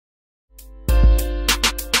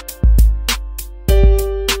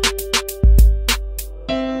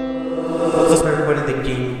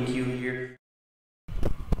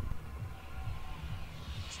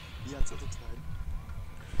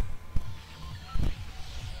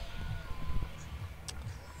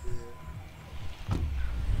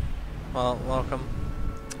Well, welcome.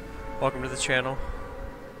 Welcome to the channel.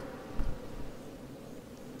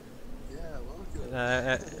 Yeah,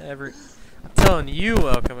 welcome. I'm telling you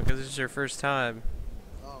welcome because this is your first time.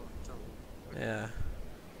 Oh, tell me. Okay. Yeah.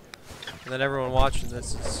 And then everyone watching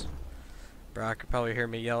this is... Brock could probably hear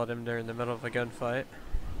me yell at him during the middle of a gunfight.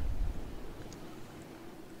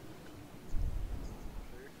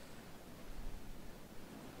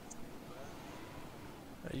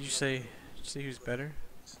 Did you say who's better?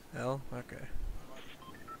 L? Okay.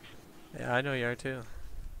 Yeah, I know you are too.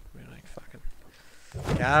 I mean, like, fucking...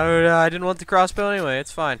 Yeah, I didn't want the crossbow anyway,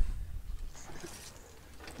 it's fine.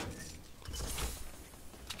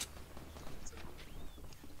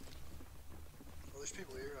 Oh, there's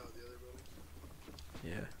people here out of the other building.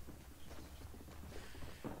 Yeah.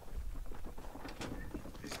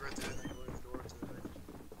 He's right there, then going to the door to the right.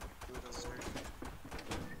 Going downstairs.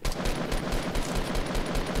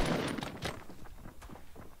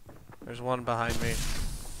 There's one behind me.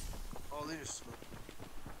 Oh, they just smoked.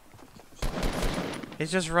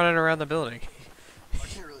 He's just running around the building. I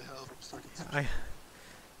can't really help. I'm stuck in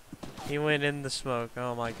He went in the smoke.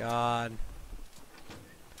 Oh my god.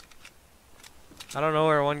 I don't know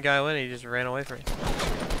where one guy went. He just ran away from me.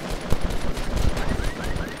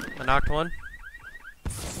 I knocked one.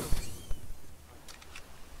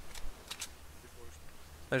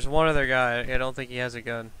 There's one other guy. I don't think he has a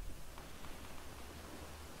gun.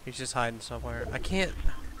 He's just hiding somewhere. I can't.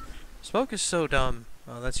 Smoke is so dumb.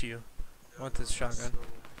 Oh, that's you. I want this shotgun.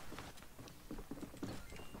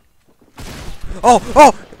 Oh!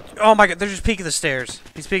 Oh! Oh my god, they're just peeking the stairs.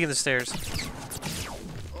 He's peeking the stairs. Oh,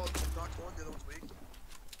 knocked one, the other one's weak.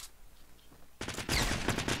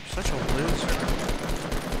 Such a loser.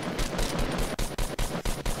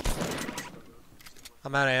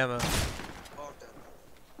 I'm out of ammo. Oh, I'm dead.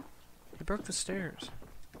 He broke the stairs.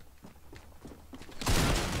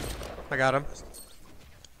 I got him.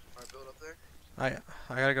 Alright, build up there. I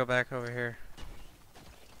gotta go back over here.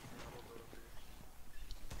 I'm gonna build up here.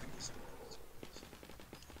 I can see what it is.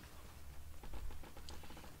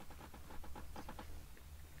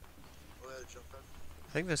 Oh, they had a jump pad.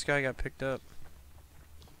 I think this guy got picked up.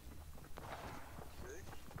 Really?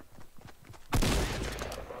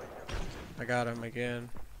 I got him again.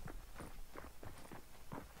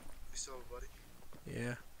 You still have a buddy?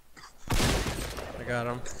 Yeah. I got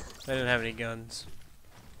him. I didn't have any guns.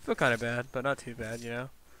 Feel kind of bad, but not too bad, you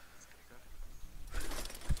know?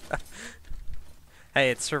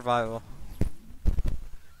 Hey, it's survival. Hey,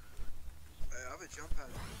 I have a jump pad.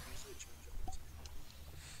 Usually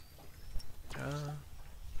jump to me.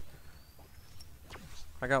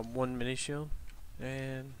 I got one mini shield,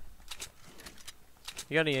 and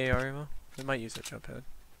you got any AR ammo? We might use that jump pad.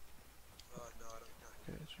 No, I don't.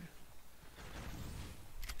 Okay, that's right.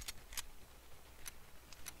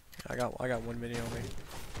 I got one mini on me.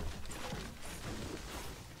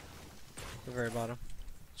 The very bottom.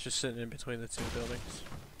 It's just sitting in between the two buildings.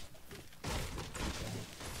 Yeah,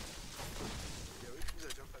 we can use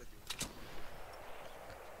that jump pad if you want.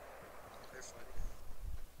 They're fighting.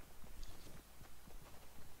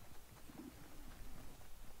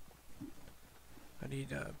 I need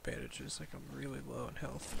bandages, like I'm really low in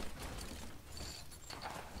health.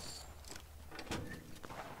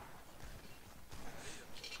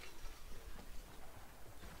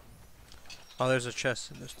 Oh, there's a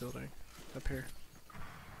chest in this building. Up here.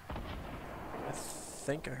 I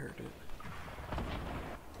think I heard it.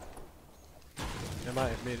 I might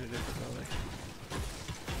have made a different building.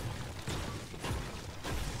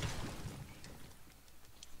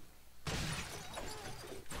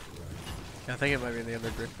 Yeah, I think it might be in the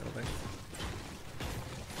other brick building.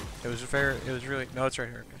 It was really, no, it's right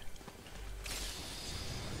here, okay.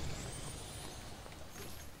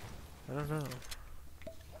 I don't know.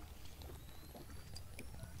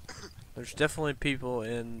 There's definitely people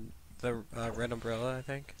in the red umbrella, I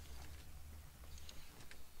think.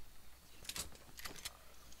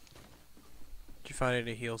 Did you find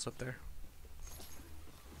any heals up there?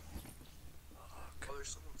 Oh, there's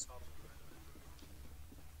someone stopping right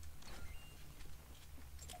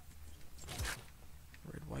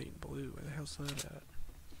Red, white, and blue. Where the hell's that at?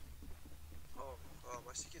 now. Oh,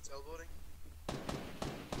 my secret's elbowing.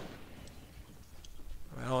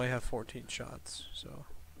 I only have 14 shots, so.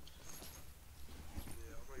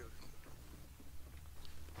 Yeah, I'm gonna go.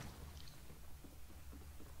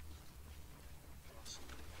 Awesome.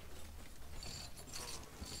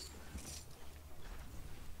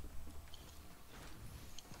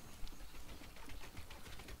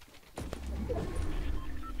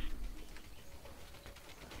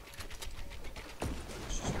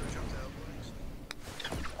 She's gonna jump to elbowings.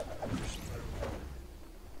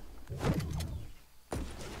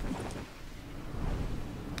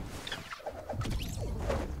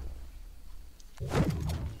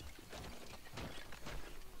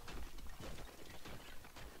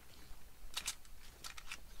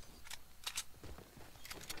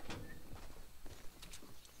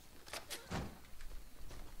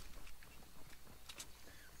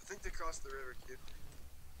 barbecue.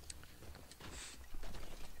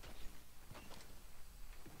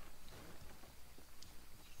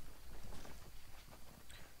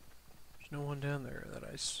 There's no one down there that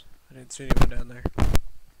I didn't see anyone down there.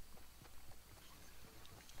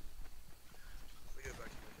 We go back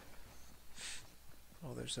here.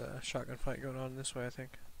 Oh, there's a shotgun fight going on this way, I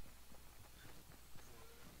think.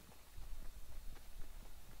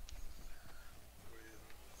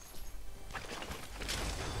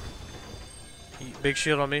 Big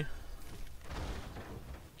shield on me.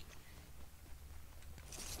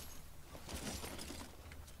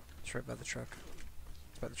 It's right by the truck.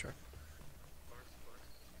 It's by the truck.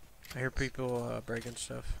 I hear people breaking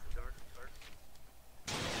stuff. Dark, dark.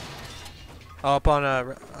 Oh, up on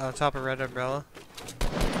top of red umbrella.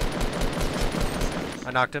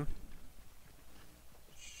 I knocked him.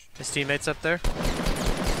 His teammates up there. Oh,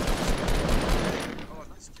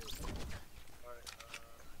 nice kill. Alright,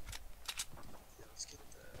 yeah, let's get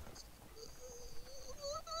that.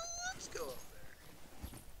 Let's go up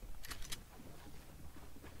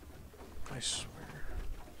there. I swear.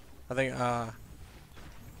 I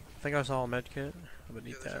think I saw a med kit. I'm gonna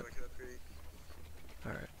need Yeah, that. there's a upgrade.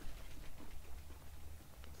 Alright.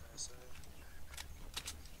 Nice,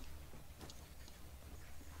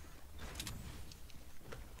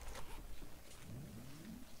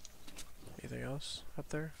 Anything else up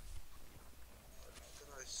there?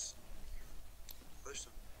 nice. There's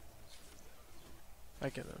some. I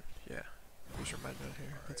can, yeah. Use your med down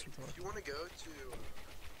here. That's Alright, what if you want to go to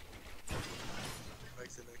like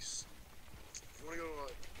the next, if you want to go to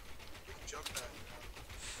like, we can jump back.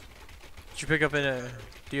 Did you pick up any?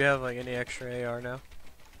 Do you have like any extra AR now?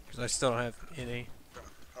 Because I still don't have any.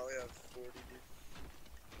 Probably have 40, dude.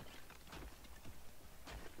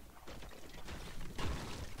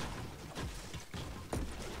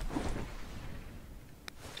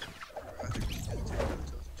 I think we should take down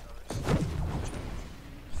Tilted Towers.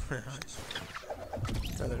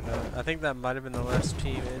 Rather not. I think that might have been the last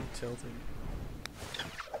team in Tilted.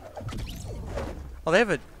 Oh, they have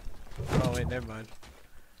a. Oh wait, never mind.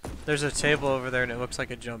 There's a table over there, and it looks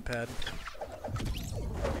like a jump pad.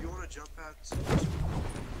 You want to jump pad?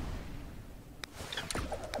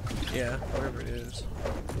 Yeah, wherever it is.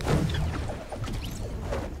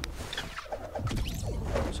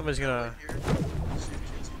 Somebody's gonna. Right here.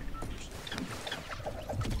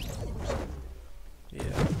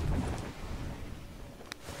 Yeah.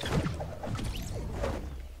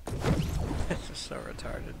 This is so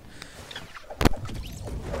retarded.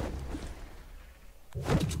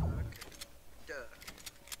 Yeah.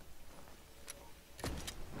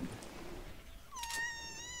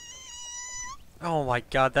 Oh my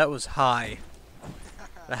god, that was high.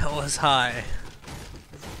 That was high.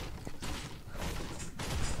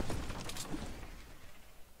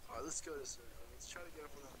 Alright, let's go to circle. Let's try to get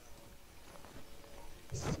up on that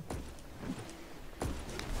mountain.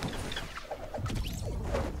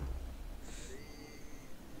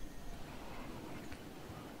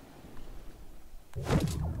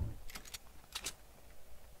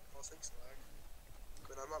 Oh, thanks, lag.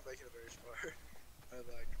 But I'm not making it very far. I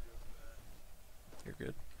lag real bad. You're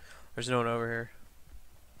good. There's no one over here.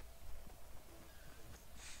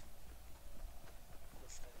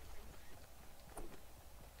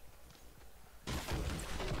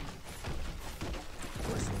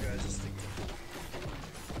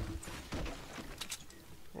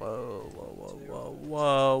 Whoa, whoa, whoa,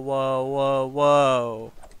 whoa, whoa, whoa, whoa,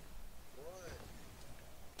 whoa. What?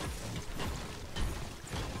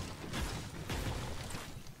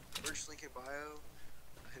 First link in bio.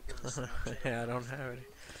 I hit me on the Snapchat. Yeah, I don't have any.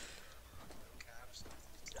 Caps.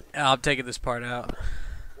 I'm taking this part out.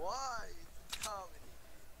 Why? It's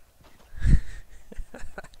comedy.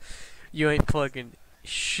 You ain't plugging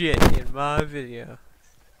shit in my video.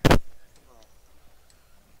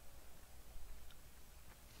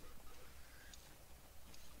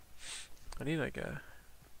 I need like a.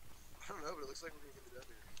 I don't know, but it looks like we're gonna get the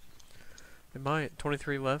W. It might.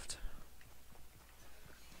 23 left.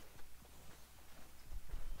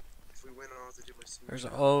 If we win, I don't have to do my There's a.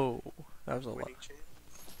 super Oh, that was a lot. winning chain.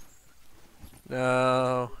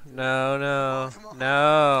 No, no, no, Come on.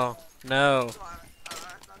 no, no. No, I'm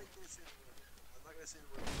not even gonna say the word. I'm not gonna say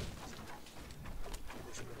the word.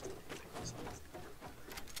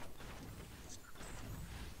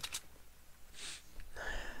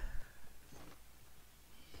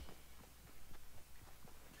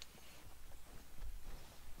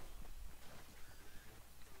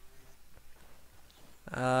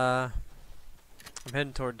 I'm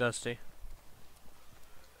heading toward Dusty.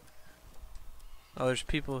 Oh, there's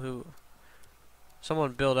people who.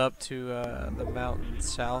 Someone built up to the mountain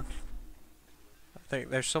south. think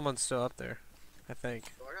there's someone still up there. I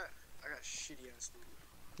think. Bro, I got shitty ass loot.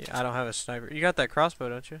 Yeah, I don't have a sniper. You got that crossbow,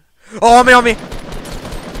 don't you? Oh, on me, on me!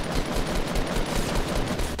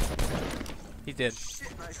 He did.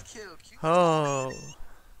 Shit, nice kill. Cute. Oh.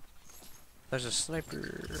 There's a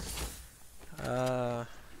sniper. I kinda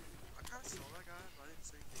saw that guy, but I didn't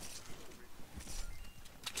say anything.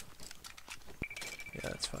 Yeah,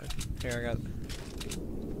 that's fine. Here, I got. I need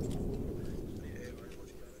AR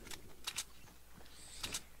once you got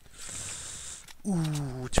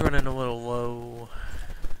it. Ooh, it's running a little low.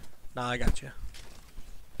 Nah, I got you.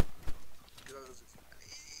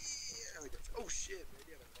 Oh shit,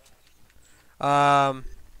 maybe I Um,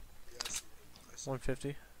 yeah, I see it. I see it.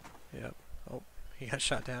 150. Yep. Oh, he got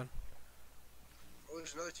shot down. Oh,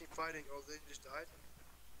 there's another team fighting. Oh, they just died?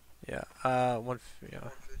 Yeah. Yeah. 150.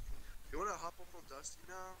 You wanna hop up on Dusty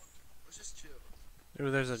now? Let's just chill.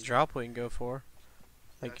 Ooh, there's a drop we can go for.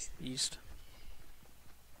 Like, Yes. east.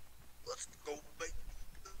 Let's go, baby.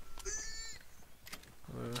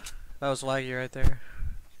 That was laggy right there.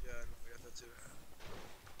 Yeah, I know, I got that too.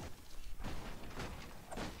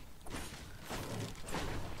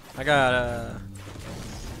 I got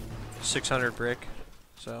 600 brick,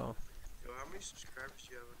 so Yo, how many subscribers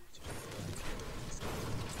do you have on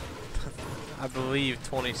YouTube? I believe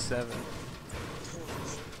 27.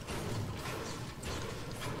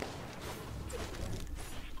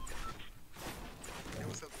 Hey,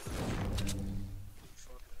 what's up?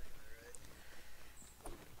 Fuck that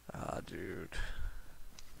guy, right? Ah, dude.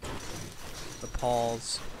 The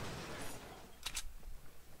Pauls.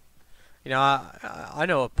 You know, I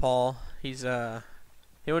know a Paul. He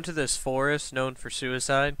went to this forest known for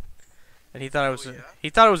suicide, and he thought it was Oh, yeah? he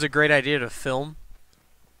thought it was a great idea to film.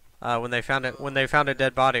 When they found a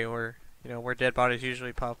dead body, where where dead bodies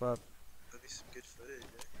usually pop up. That'd be some good footage,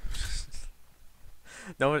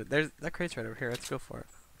 eh? No, there's that crate's right over here. Let's go for it.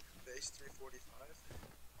 Base 345.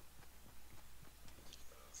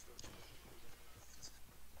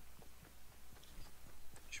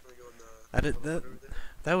 Should we go in the That over there?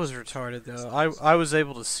 that was retarded though. I was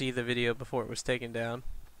able to see the video before it was taken down,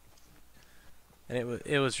 and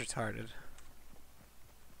it was retarded.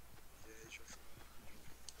 Yeah, sure.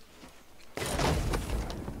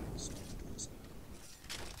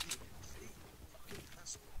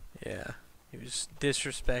 Yeah, he was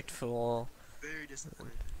disrespectful. Very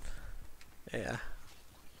disappointed. Yeah,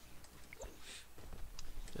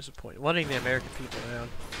 disappointed. Letting the American people down.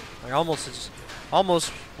 Like almost.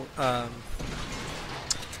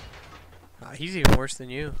 He's even worse than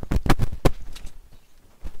you.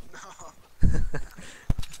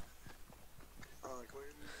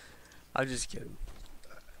 I'm just kidding.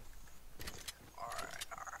 Alright.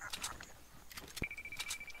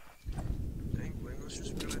 Dang, wait, let's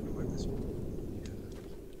just go ahead and win this one. Yeah.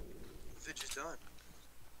 The pitch is done.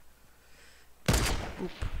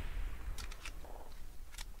 Oop.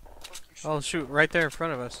 Fuck you, shit. Oh shoot! Right there in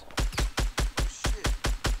front of us. Oh, shit.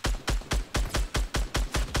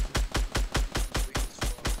 Weak as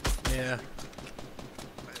fuck. Yeah.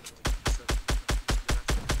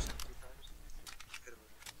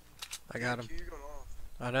 I got him. You're going off.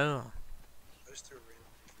 I know. I just threw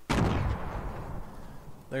a random.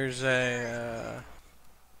 There's a.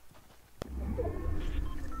 I'll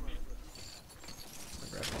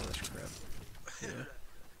grab all this crap. Yeah.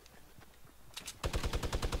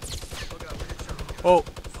 Oh god, we're getting shot. Oh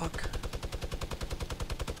fuck.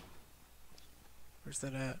 Where's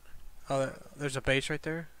that at? Oh, there's a base right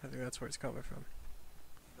there. I think that's where it's coming from.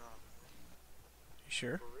 Nah, You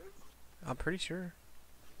sure? for real? I'm pretty sure.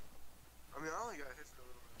 I mean, I only got hit for a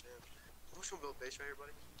little bit of damage. I'm just gonna build a base right here,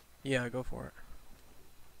 buddy. Yeah, go for it.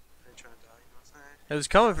 I ain't trying to die, you know what I'm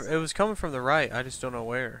saying? It was coming from the right. I just don't know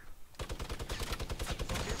where.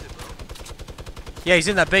 What is it, bro? Yeah, he's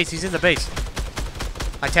in that base. He's in the base.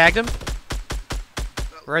 I tagged him.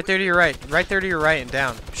 Right there to your right. Right there to your right and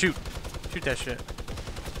down. Shoot. Shoot that shit.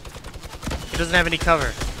 He doesn't have any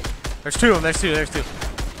cover. There's two of them. There's two. There's two.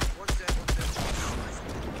 One's dead, one's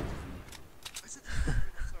dead. I said I'm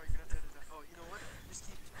sorry, you're not dead. Oh, you know what? Just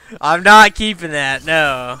keep it. I'm not keeping that.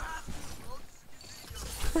 No.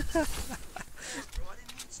 Bro, I didn't mean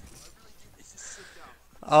to. I really didn't. It's just slipped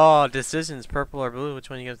out. Oh, decisions. Purple or blue. Which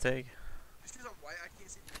one you gonna take? Just because I'm white, I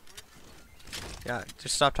can't see the word. Yeah.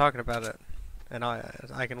 Just stop talking about it, and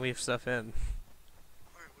I can leave stuff in. Alright,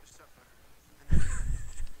 we'll just stop talking.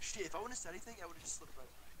 Shit, if I wouldn't have said anything, I would have just slipped right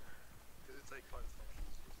by. Because it's like part of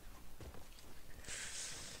the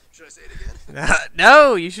Should I say it again?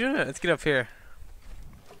 No, you shouldn't. Let's get up here.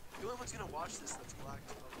 The only one's gonna watch this that's black.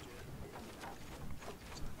 Oh, legit.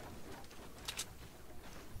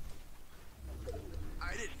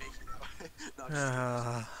 I didn't make it that way. No, I'm just kidding.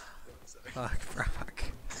 Ah, No, I'm sorry. fuck, Brock.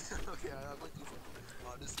 Okay, I went too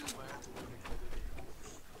far. This is my answer.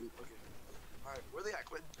 Okay. Alright, where they at,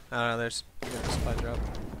 Quentin? I don't know, there's a supply drop.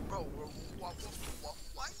 Bro, why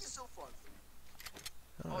are you so far?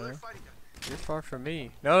 I Oh, don't they're know. fighting that. You're far from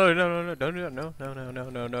me. No, no, no, no, don't do that. No, no, no, no,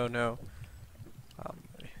 no, no, no.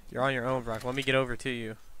 You're on your own, Brock. Let me get over to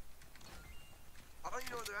you. I don't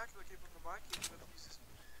even know where they're at 'cause I came from the mic.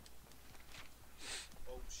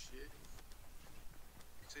 Oh shit.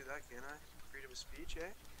 You can say that, can I? Freedom of speech,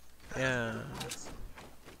 eh? Yeah. You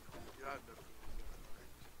have no clue what's going on,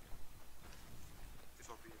 right? If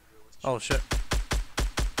I'm being real with you. Oh shit.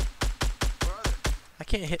 Where are they? I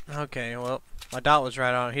can't hit. Okay, well, my dot was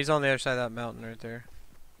right on. He's on the other side of that mountain right there.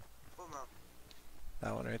 What mountain?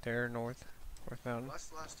 That one right there, north mountain. Well, that's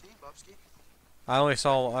the last team, Bubsky. I only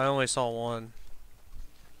saw one.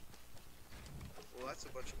 Well, that's a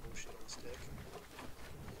bunch of bullshit on a stick.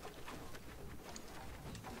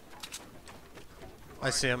 I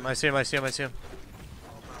see him. I see him. I see him. I see him.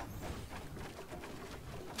 Oh, no.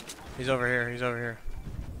 He's over here. He's over here.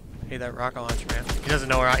 Hey, that rocket launcher, man. He doesn't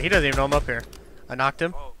know where. He doesn't even know I'm up here. I knocked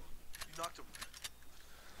him. Oh, you knocked him.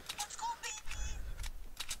 Let's go, baby!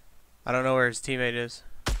 I don't know where his teammate is.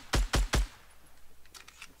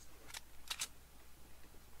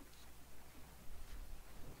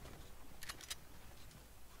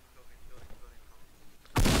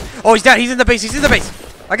 Oh, he's down. He's in the base. He's in the base.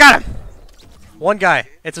 I got him. One guy.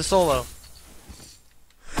 It's a solo.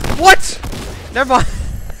 What? Never mind.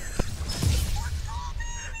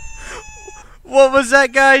 What was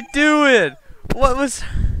that guy doing? What was...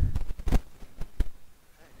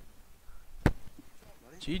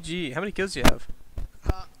 GG. How many kills do you have? I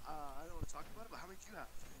don't want to talk about it, but how many do you have?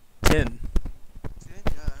 10. 10?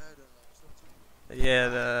 Yeah, I had, 17.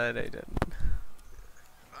 Yeah, they didn't.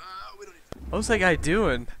 We don't need to. What was that guy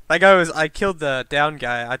doing? That guy was... I killed the down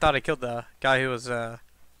guy. I thought I killed the guy who was, Yeah,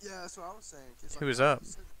 that's what I was saying. Who was up?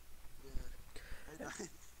 Yeah.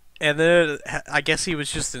 And then I guess he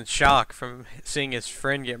was just in shock from seeing his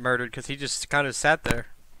friend get murdered because he just kind of sat there.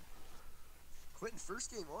 Quentin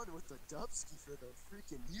first game on with the Dubsky for the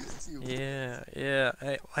freaking YouTube. Yeah,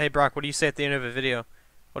 yeah. Hey, Brock, what do you say at the end of a video?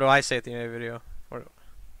 What do I say at the end of a video?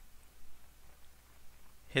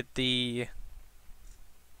 Hit the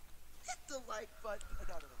like button.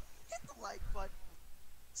 No. Hit the like button.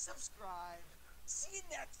 Subscribe. See you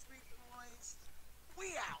next week, boys.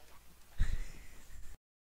 We out.